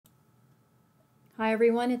Hi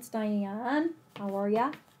everyone, it's Diane. How are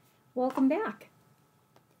ya? Welcome back.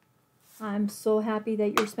 I'm so happy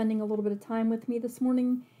that you're spending a little bit of time with me this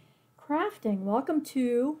morning crafting. Welcome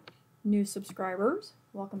to new subscribers.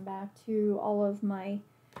 Welcome back to all of my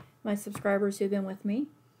subscribers who've been with me.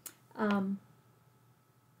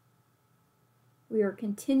 We are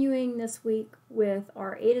continuing this week with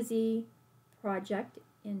our A to Z project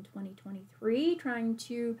in 2023, trying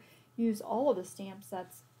to use all of the stamp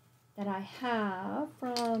sets that I have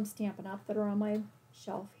from Stampin' Up! That are on my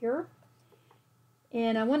shelf here.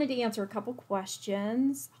 And I wanted to answer a couple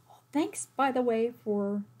questions. Thanks, by the way,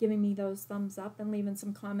 for giving me those thumbs up and leaving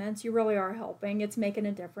some comments. You really are helping. It's making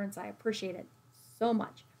a difference. I appreciate it so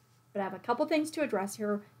much. But I have a couple things to address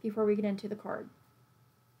here before we get into the card.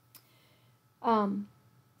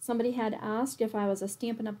 Somebody had asked if I was a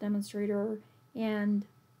Stampin' Up! Demonstrator and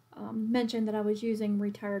mentioned that I was using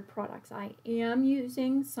retired products. I am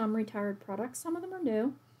using some retired products. Some of them are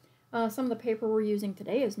new. Some of the paper we're using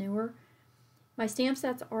today is newer. My stamp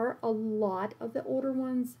sets are a lot of the older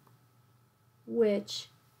ones, which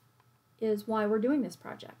is why we're doing this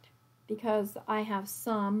project, because I have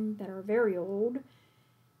some that are very old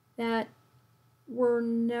that were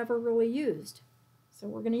never really used. So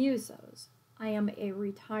we're going to use those. I am a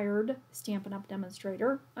retired Stampin' Up!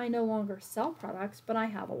 Demonstrator. I no longer sell products, but I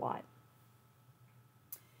have a lot.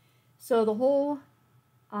 So the whole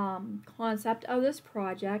concept of this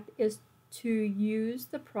project is to use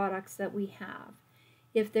the products that we have.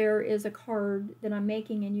 If there is a card that I'm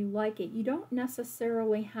making and you like it, you don't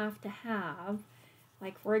necessarily have to have,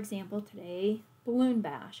 like for example today, Balloon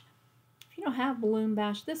Bash. If you don't have Balloon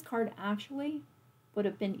Bash, this card actually would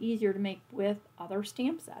have been easier to make with other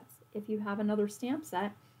stamp sets. If you have another stamp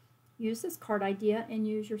set, use this card idea and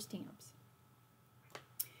use your stamps.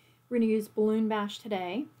 We're going to use Balloon Bash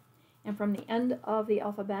today. And from the end of the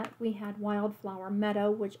alphabet, we had Wildflower Meadow,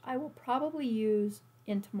 which I will probably use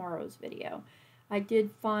in tomorrow's video. I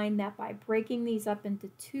did find that by breaking these up into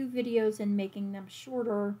 2 videos and making them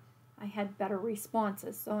shorter, I had better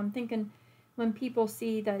responses. So I'm thinking when people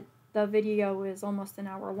see that the video is almost an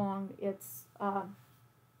hour long, it's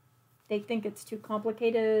they think it's too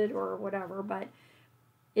complicated or whatever, but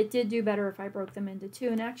it did do better if I broke them into 2.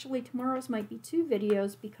 And actually tomorrow's might be 2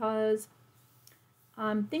 videos because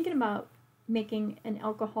I'm thinking about making an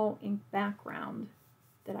alcohol ink background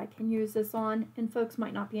that I can use this on, and folks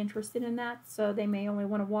might not be interested in that, so they may only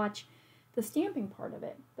want to watch the stamping part of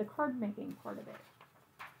it, the card making part of it.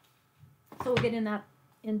 So we'll get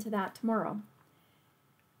into that tomorrow.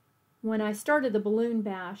 When I started the Balloon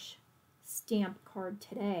Bash stamp card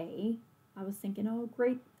today, I was thinking, oh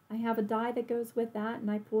great, I have a die that goes with that, and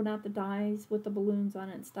I pulled out the dies with the balloons on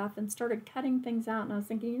it and stuff and started cutting things out, and I was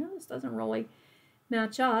thinking, you know, this doesn't really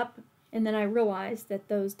match up. And then I realized that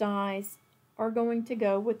those dies are going to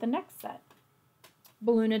go with the next set,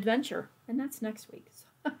 Balloon Adventure, and that's next week. So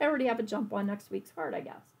I already have a jump on next week's card, I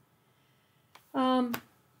guess.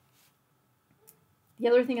 The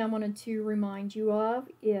other thing I wanted to remind you of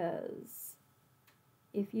is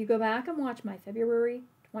if you go back and watch my February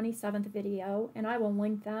 27th video, and I will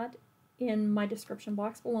link that in my description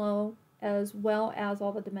box below, as well as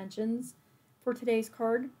all the dimensions for today's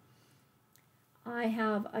card. I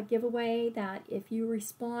have a giveaway that if you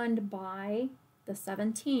respond by the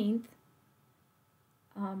 17th,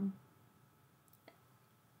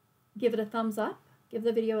 give it a thumbs up, give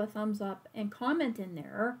the video a thumbs up, and comment in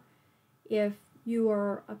there if you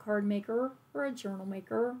are a card maker or a journal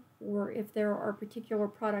maker, or if there are particular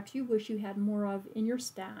products you wish you had more of in your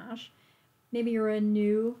stash. Maybe you're a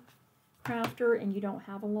new crafter and you don't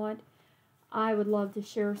have a lot. I would love to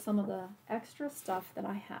share some of the extra stuff that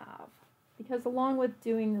I have, because along with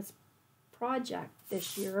doing this project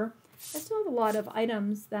this year, I still have a lot of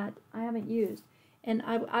items that I haven't used, and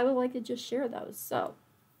I would like to just share those. So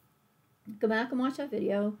go back and watch that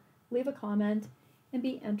video, leave a comment, and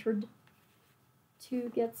be entered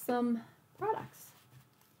to get some products.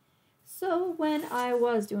 So when I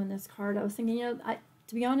was doing this card, I was thinking, you know,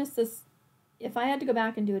 to be honest, if I had to go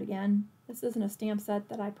back and do it again, this isn't a stamp set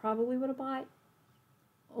that I probably would have bought,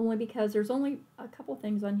 only because there's only a couple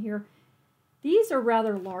things on here. These are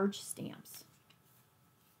rather large stamps,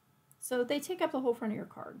 so they take up the whole front of your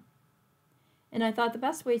card. And I thought the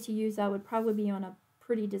best way to use that would probably be on a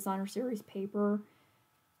pretty designer series paper,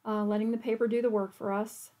 letting the paper do the work for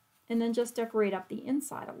us, and then just decorate up the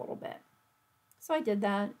inside a little bit. So I did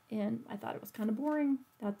that, and I thought it was kind of boring.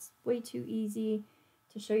 That's way too easy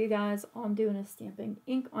to show you guys. All I'm doing is stamping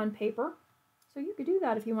ink on paper. So you could do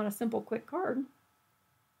that if you want a simple, quick card.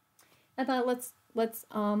 I thought let's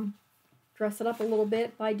dress it up a little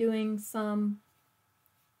bit by doing some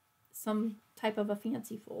type of a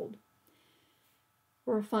fancy fold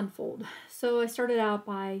or a fun fold. So I started out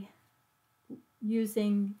by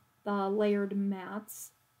using the layered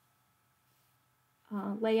mats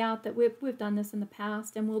layout that we've done this in the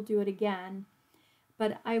past, and we'll do it again.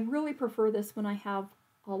 But I really prefer this when I have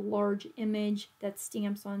a large image that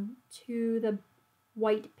stamps onto the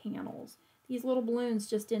white panels. These little balloons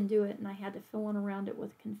just didn't do it, and I had to fill in around it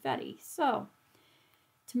with confetti. So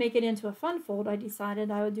to make it into a fun fold, I decided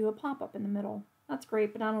I would do a pop-up in the middle. That's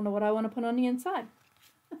great, but I don't know what I want to put on the inside.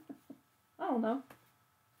 I don't know.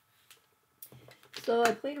 So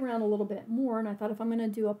I played around a little bit more, and I thought if I'm going to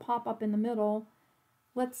do a pop-up in the middle,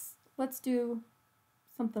 let's do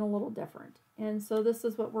something a little different. And so this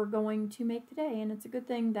is what we're going to make today. And it's a good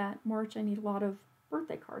thing that March I need a lot of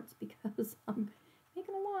birthday cards because I'm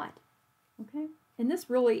making a lot. Okay? And this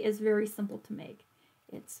really is very simple to make.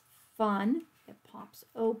 It's fun, it pops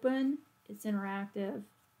open, it's interactive,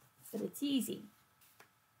 but it's easy.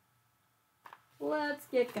 Let's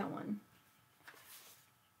get going.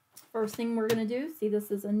 First thing we're going to do, see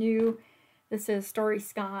this is Starry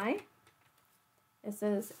Sky. This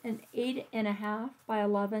is an 8.5 by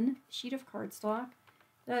 11 sheet of cardstock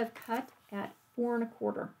that I've cut at 4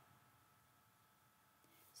 1/4.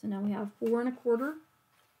 So now we have 4 1/4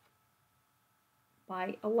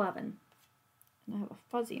 by 11. And I have a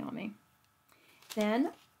fuzzy on me.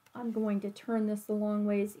 Then I'm going to turn this the long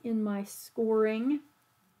ways in my scoring,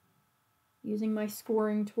 using my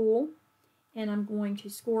scoring tool. And I'm going to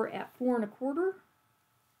score at 4 1/4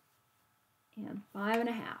 and 5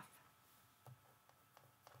 1/2.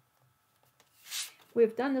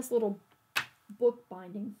 We've done this little book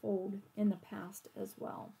binding fold in the past as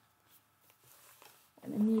well.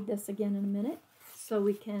 I'm going to need this again in a minute. So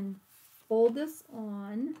we can fold this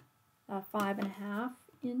on a 5 1/2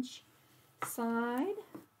 inch side.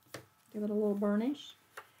 Give it a little burnish.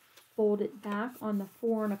 Fold it back on the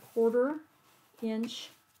 4 1/4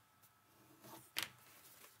 inch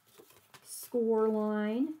score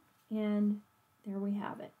line, and there we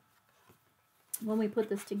have it. When we put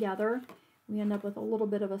this together, we end up with a little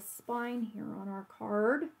bit of a spine here on our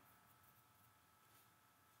card.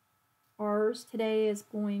 Ours today is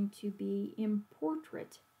going to be in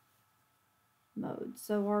portrait mode,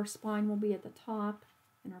 so our spine will be at the top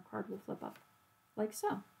and our card will flip up like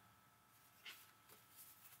so.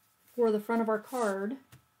 For the front of our card,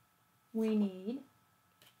 we need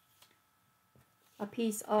a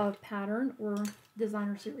piece of pattern or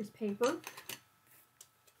designer series paper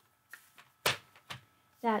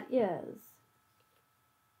that is,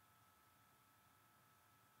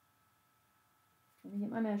 let me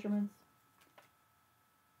get my measurements,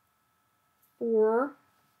 4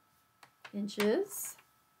 inches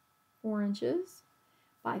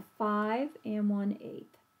by 5 1/8.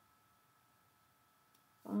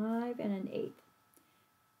 5 1/8.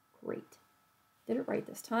 Great. Did it right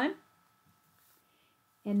this time.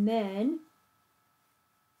 And then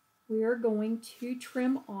we are going to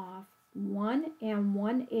trim off 1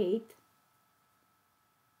 1/8.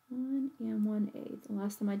 1 1/8. The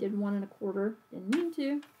last time I did 1 1/4, didn't mean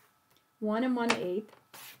to. 1 1/8,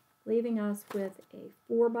 leaving us with a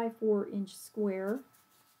 4 by 4 inch square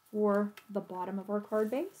for the bottom of our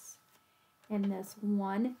card base, and this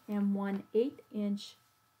 1 1/8 inch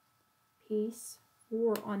piece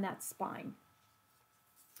for on that spine.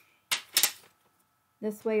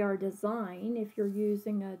 This way our design, if you're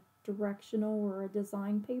using a directional or a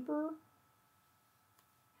design paper,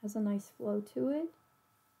 has a nice flow to it.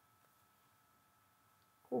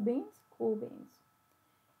 Cool beans? Cool beans.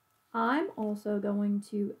 I'm also going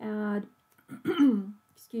to add,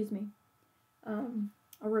 excuse me,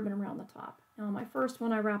 a ribbon around the top. Now my first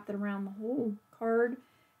one I wrapped it around the whole card.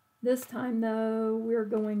 This time though, we're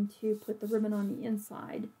going to put the ribbon on the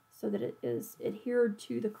inside so that it is adhered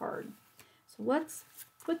to the card. So let's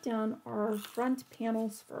put down our front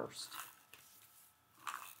panels first.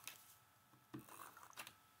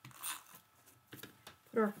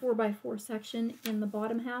 Put our 4 by 4 section in the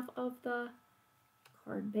bottom half of the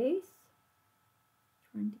card base.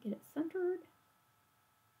 Trying to get it centered.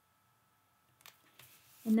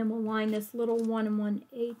 And then we'll line this little 1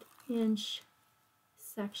 1/8 inch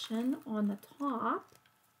section on the top,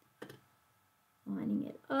 lining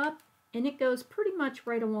it up. And it goes pretty much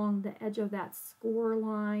right along the edge of that score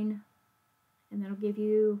line. And that'll give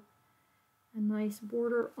you a nice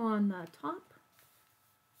border on the top.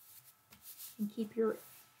 And keep your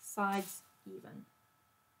sides even.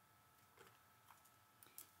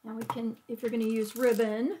 Now we can, if you're going to use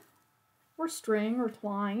ribbon or string or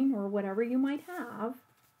twine or whatever you might have,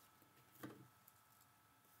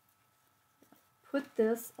 put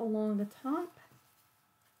this along the top.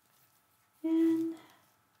 And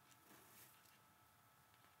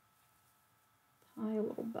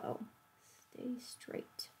bow. Stay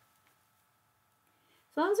straight.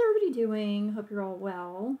 So how's everybody doing? Hope you're all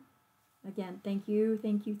well. Again, thank you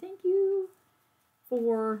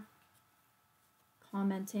for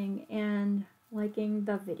commenting and liking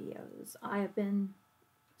the videos. I have been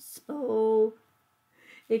so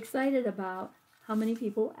excited about how many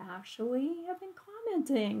people actually have been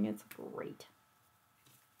commenting. It's great.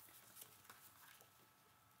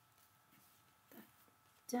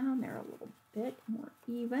 Down there a little bit more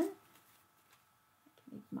even. I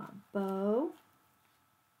can make my bow.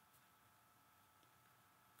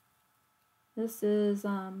 This is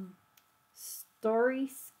Starry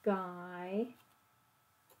Sky.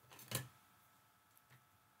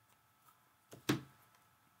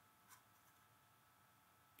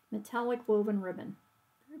 Metallic woven ribbon.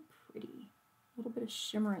 Very pretty. A little bit of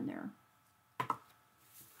shimmer in there.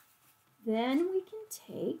 Then we can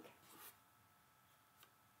take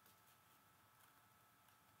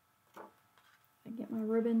and get my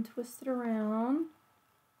ribbon twisted around.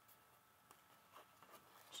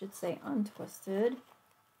 Should say untwisted.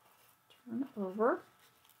 Turn it over.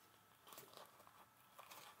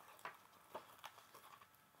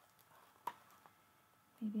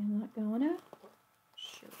 Maybe I'm not going to.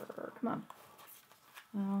 Sure, come on.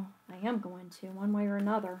 Well, I am going to, one way or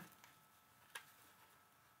another.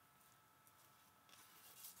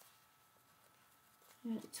 I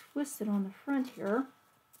got it twisted on the front here.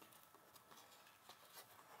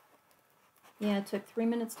 Yeah, it took 3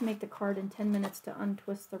 minutes to make the card and 10 minutes to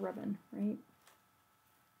untwist the ribbon, right?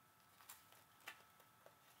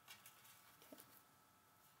 Okay.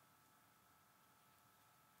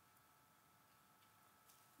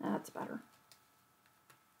 That's better.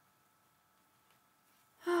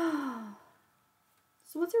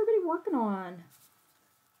 So what's everybody working on?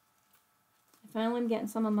 I finally am getting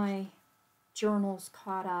some of my journals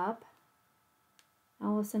caught up.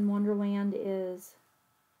 Alice in Wonderland is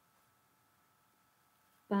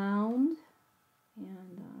bound,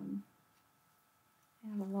 and I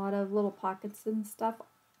have a lot of little pockets and stuff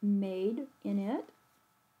made in it.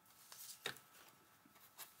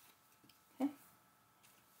 Okay,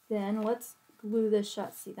 then let's glue this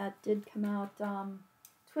shut. See, that did come out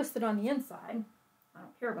twisted on the inside. I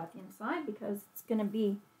don't care about the inside because it's going to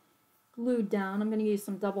be glued down. I'm going to use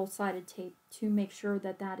some double-sided tape to make sure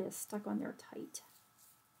that that is stuck on there tight.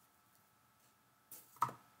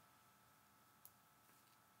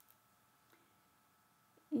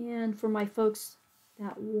 And for my folks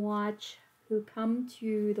that watch who come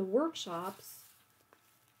to the workshops,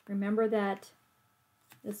 remember that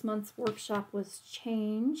this month's workshop was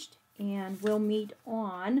changed and we'll meet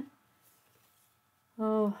on,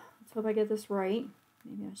 oh, let's hope I get this right.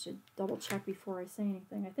 Maybe I should double check before I say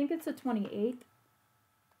anything. I think it's the 28th.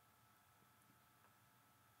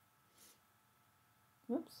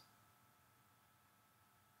 Whoops.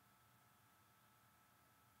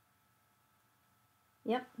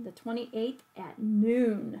 Yep, the 28th at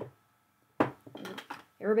noon.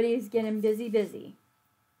 Everybody's getting busy.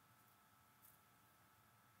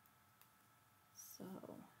 So,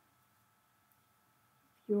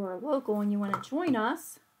 if you're local and you want to join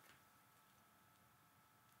us,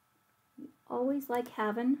 we always like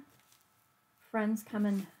having friends come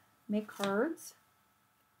and make cards.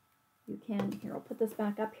 You can, here, I'll put this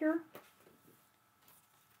back up here.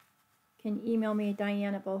 You can email me at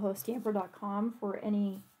diane@bohostamper.com for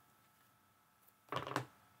any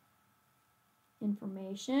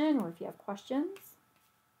information or if you have questions.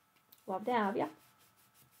 Love to have you.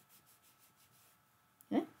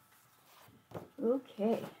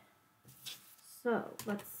 Okay. So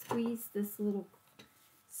let's squeeze this little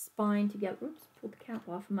spine together. Oops, pulled the cap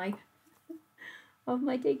off of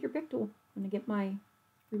my Take Your Pick tool. I'm going to get my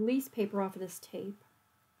release paper off of this tape.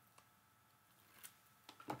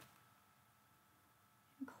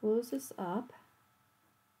 Close this up.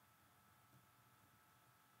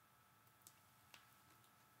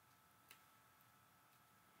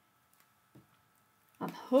 I'm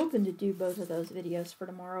hoping to do both of those videos for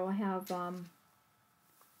tomorrow. I have I'm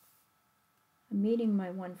meeting my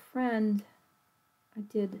one friend. I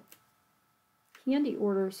did candy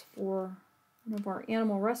orders for one of our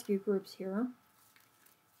animal rescue groups here.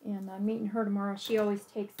 And I'm meeting her tomorrow. She always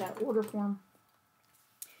takes that order form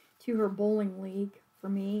to her bowling league for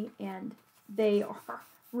me, and they are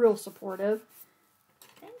real supportive.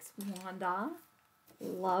 Thanks, Wanda.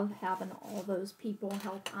 Love having all those people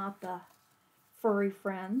help out the furry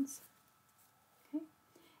friends. Okay,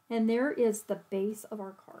 and there is the base of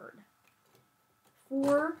our card.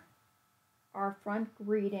 For our front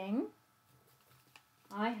greeting,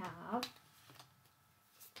 I have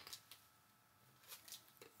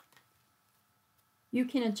You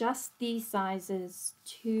can adjust these sizes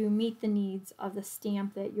to meet the needs of the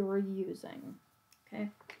stamp that you're using. Okay,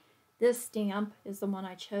 this stamp is the one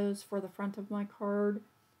I chose for the front of my card,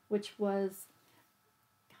 which was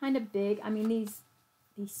kind of big. I mean, these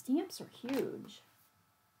stamps are huge,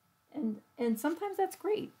 and sometimes that's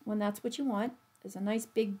great when that's what you want, is a nice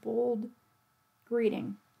big bold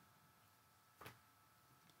greeting.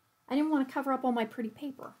 I didn't want to cover up all my pretty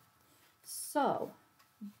paper, so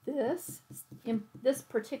this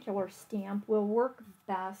particular stamp will work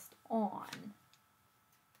best on,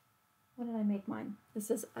 what did I make mine?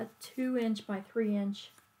 This is a 2" by 3"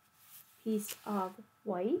 piece of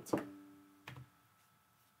white.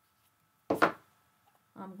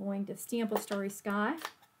 I'm going to stamp a Starry Sky.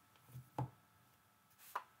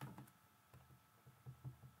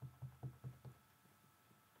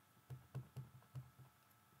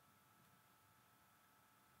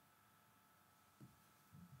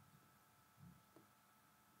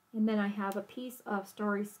 And then I have a piece of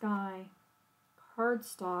Starry Sky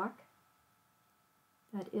cardstock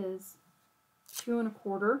that is 2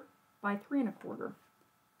 1/4 by 3 1/4. Is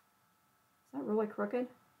that really crooked?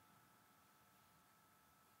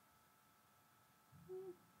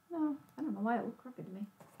 No, I don't know why it looked crooked to me.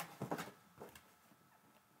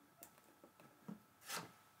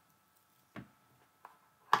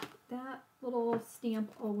 That little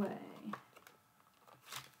stamp away.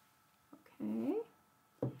 Okay.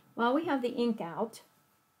 While we have the ink out,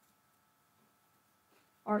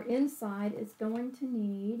 our inside is going to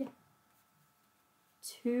need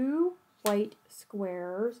 2 white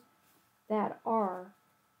squares that are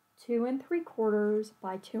 2 3/4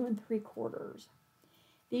 by 2 3/4.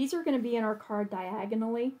 These are going to be in our card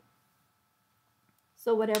diagonally,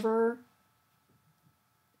 so whatever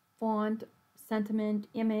font, sentiment,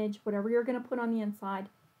 image, whatever you're going to put on the inside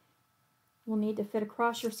will need to fit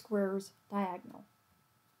across your squares diagonal.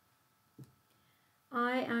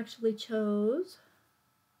 I actually chose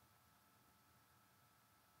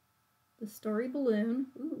the Starry Balloon.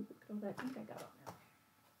 Ooh, look at all that ink I got on there.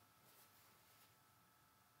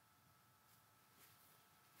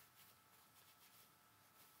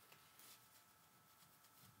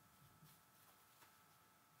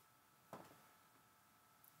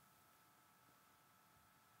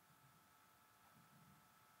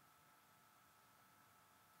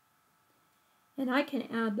 And I can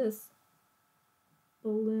add this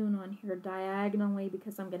balloon on here diagonally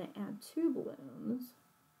because I'm going to add 2 balloons.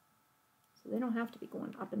 So they don't have to be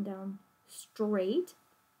going up and down straight.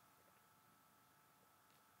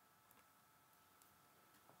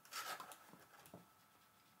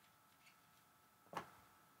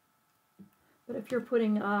 But if you're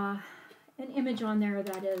putting an image on there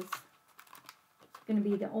that is going to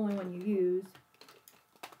be the only one you use,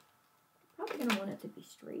 you're probably going to want it to be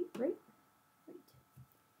straight, right?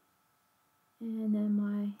 And then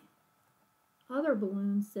my other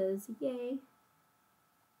balloon says, yay.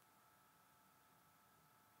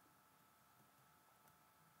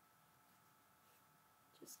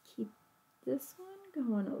 Just keep this one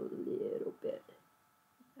going a little bit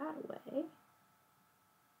that way.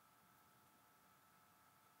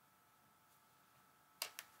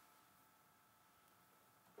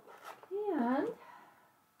 And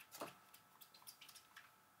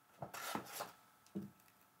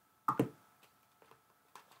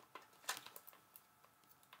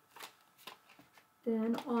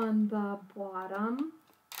then on the bottom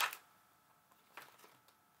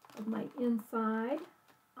of my inside,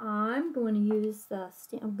 I'm going to use the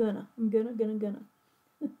stamp. I'm gonna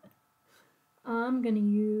I'm gonna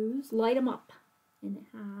use Light 'em Up, and it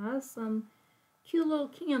has some cute little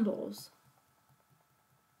candles.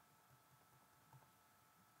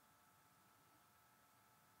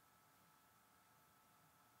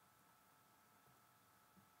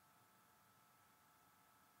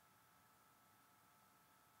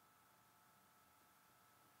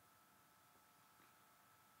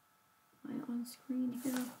 On screen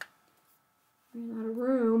here. Ran out of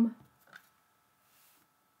room.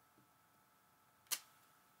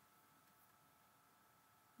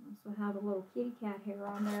 Also have a little kitty cat hair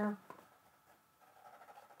on there.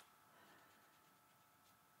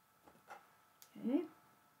 Okay.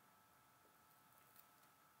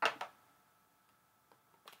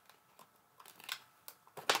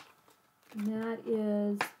 And that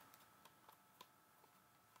is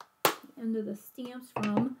the end of the stamps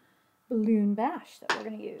from Balloon Bash that we're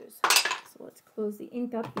going to use. So let's close the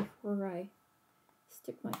ink up before I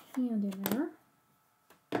stick my hand in there.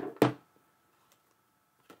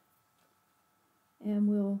 And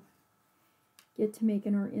we'll get to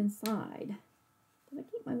making our inside. Did I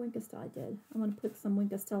keep my Winkle? I did. I want to put some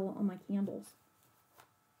Winkle on my candles.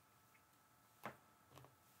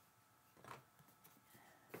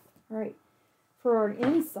 All right, for our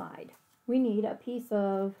inside, we need a piece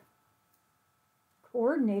of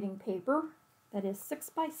coordinating paper that is 6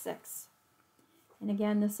 by 6. And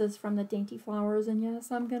again, this is from the Dainty Flowers, and yes,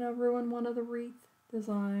 I'm going to ruin one of the wreath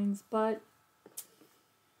designs, but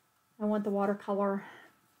I want the watercolor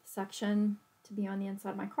section to be on the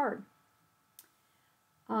inside of my card.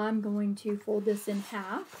 I'm going to fold this in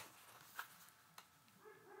half.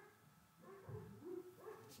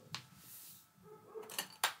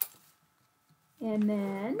 And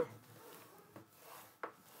then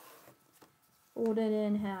fold it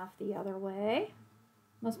in half the other way.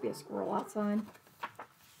 Must be a squirrel outside.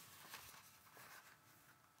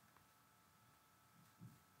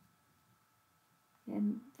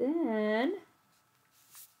 And then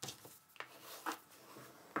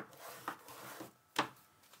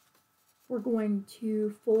we're going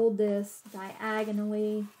to fold this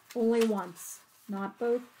diagonally only once, not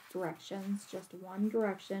both directions, just one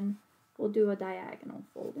direction. We'll do a diagonal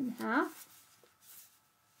fold in half.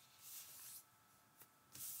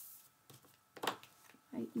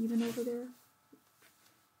 Right, even over there.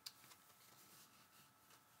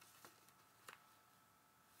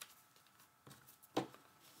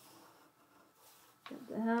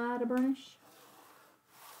 Give that a burnish.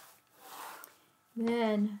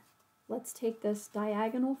 Then let's take this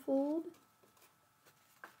diagonal fold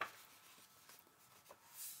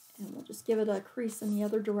and we'll just give it a crease in the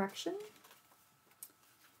other direction.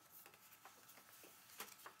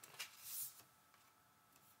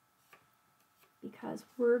 Because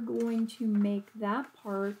we're going to make that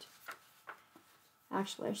part,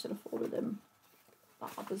 actually I should have folded them the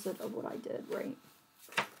opposite of what I did, right?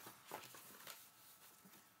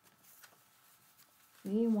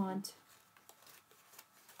 We want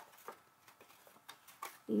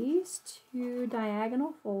these two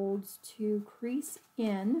diagonal folds to crease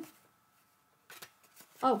in.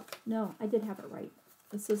 Oh, no, I did have it right.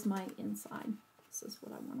 This is my inside. This is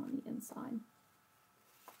what I want on the inside.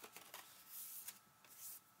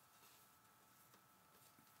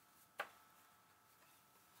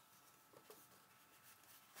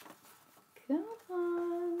 Come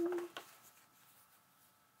on.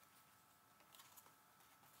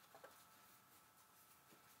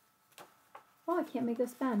 Oh, I can't make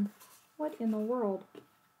this bend. What in the world?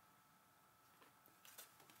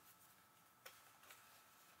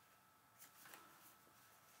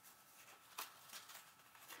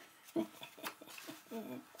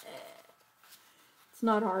 It's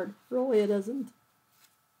not hard. Really, it isn't.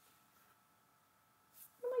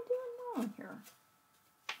 What am I doing wrong here?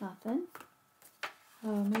 Nothing.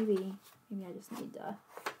 Oh, maybe I just need to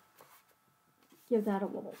give that a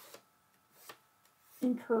little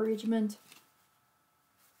encouragement.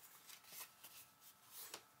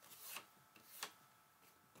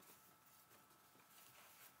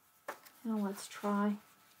 Now let's try.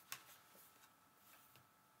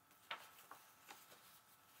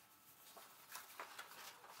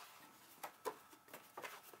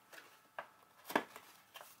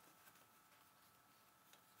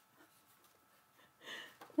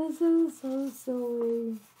 This is so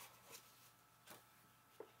silly.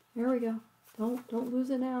 There we go. Don't lose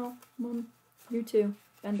it now. Come on, you too.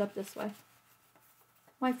 Bend up this way.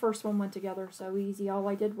 My first one went together so easy. All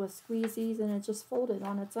I did was squeeze these and it just folded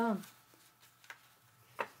on its own.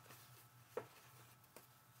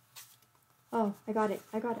 Oh, I got it.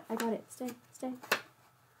 I got it. I got it. Stay, stay.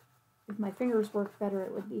 If my fingers worked better,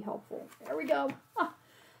 it would be helpful. There we go. Ah.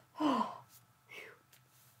 Oh.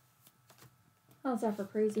 How's that for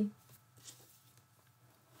crazy?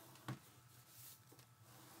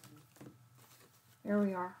 There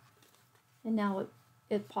we are. And now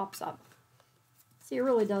it pops up. See, it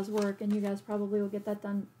really does work, and you guys probably will get that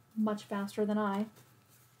done much faster than I.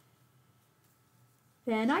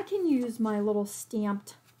 Then I can use my little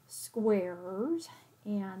stamped squares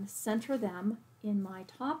and center them in my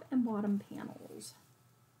top and bottom panels.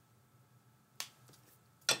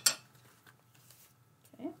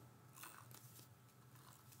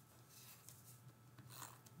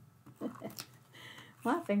 Okay.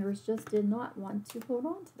 My fingers just did not want to hold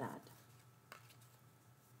on to that.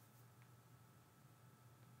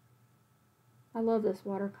 I love this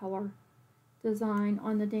watercolor design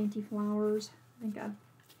on the Dainty Flowers. I think I've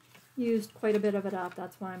used quite a bit of it up.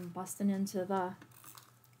 That's why I'm busting into the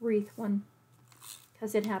wreath one,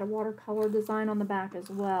 because it had a watercolor design on the back as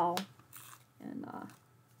well. And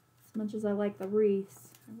as much as I like the wreaths,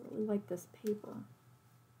 I really like this paper.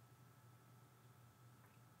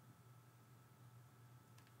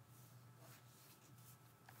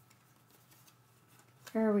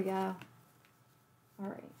 There we go. All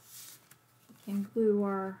right. We can glue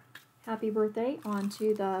our happy birthday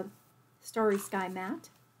onto the Starry Sky matte.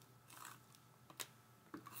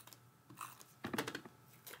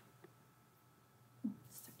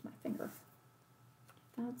 Stick to my finger.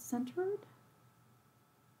 Get that centered.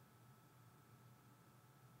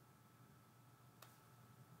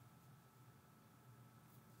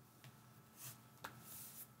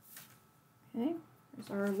 Okay, there's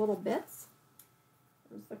our little bits.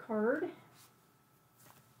 There's the card.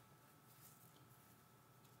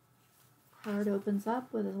 Card opens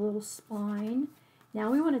up with a little spine.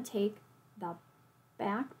 Now we want to take the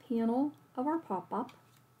back panel of our pop-up.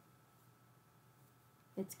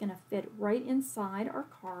 It's going to fit right inside our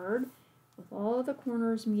card with all of the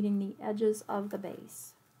corners meeting the edges of the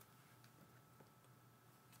base.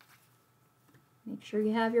 Make sure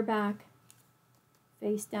you have your back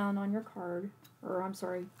face down on your card, or I'm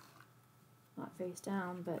sorry, not face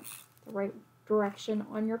down, but the right direction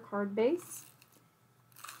on your card base.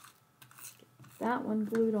 Get that one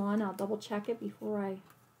glued on. I'll double check it before I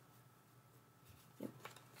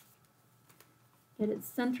get it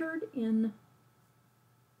centered in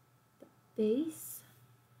the base.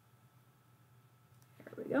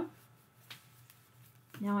 There we go.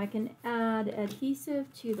 Now I can add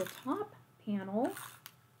adhesive to the top panel.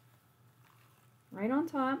 Right on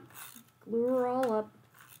top, glue her all up,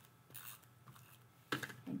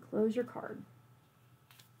 and close your card.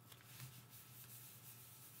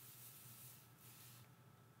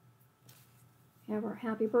 You have our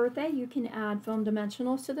happy birthday. You can add foam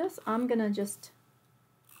dimensionals to this. I'm going to just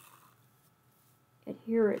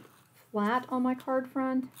adhere it flat on my card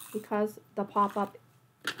front because the pop-up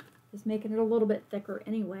is making it a little bit thicker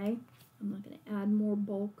anyway. I'm not going to add more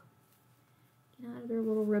bulk. Get out of their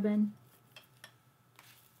little ribbon.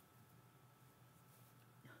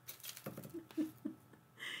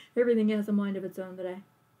 Everything has a mind of its own today.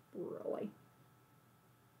 Really.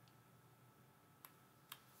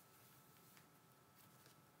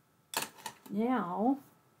 Now,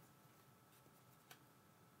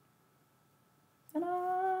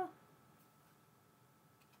 ta-da!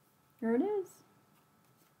 Here it is.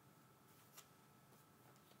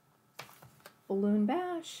 Balloon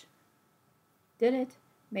bash. Did it.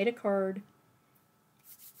 Made a card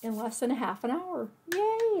in less than a half an hour.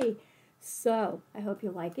 Yay! So, I hope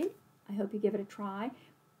you like it. I hope you give it a try. If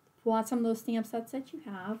you want some of those stamp sets that you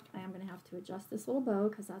have, I am going to have to adjust this little bow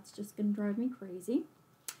because that's just going to drive me crazy.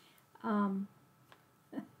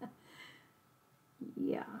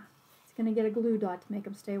 Yeah, it's going to get a glue dot to make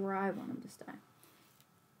them stay where I want them to stay.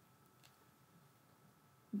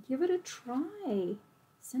 Give it a try.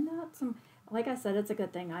 Send out some, like I said, it's a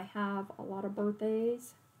good thing. I have a lot of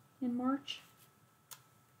birthdays in March.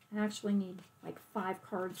 I actually need like 5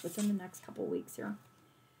 cards within the next couple weeks here.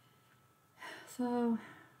 So,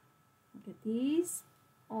 I'll get these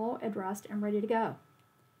all addressed and ready to go.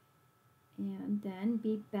 And then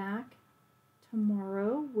be back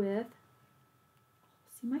tomorrow with,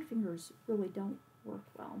 see, my fingers really don't work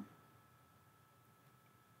well.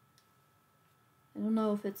 I don't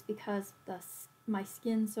know if it's because my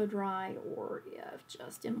skin's so dry or if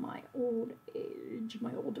just in my old age,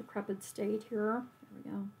 my old decrepit state here. There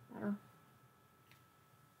we go, better.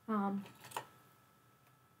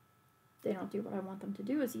 They don't do what I want them to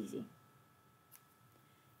do as easy.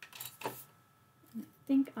 And I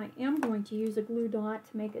think I am going to use a glue dot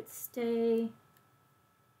to make it stay.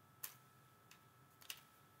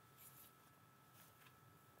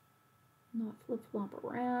 Not flip-flop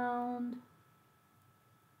around.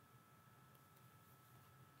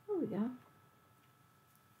 There we go.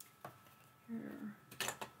 Here.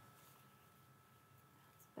 That's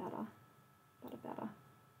better. Better.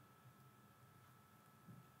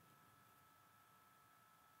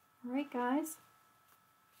 Alright guys,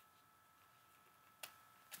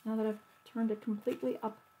 now that I've turned it completely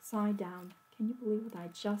upside down, can you believe that I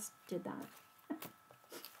just did that?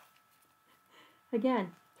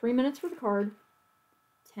 Again, 3 minutes for the card,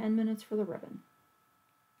 10 minutes for the ribbon.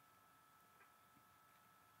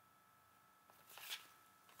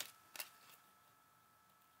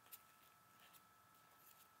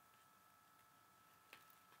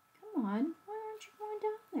 Come on.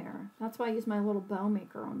 There. That's why I use my little bow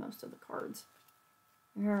maker on most of the cards.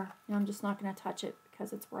 There. Now I'm just not going to touch it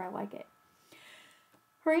because it's where I like it.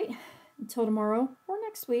 Alright, until tomorrow or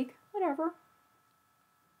next week, whatever.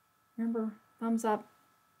 Remember, thumbs up.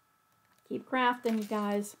 Keep crafting, you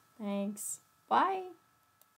guys. Thanks. Bye.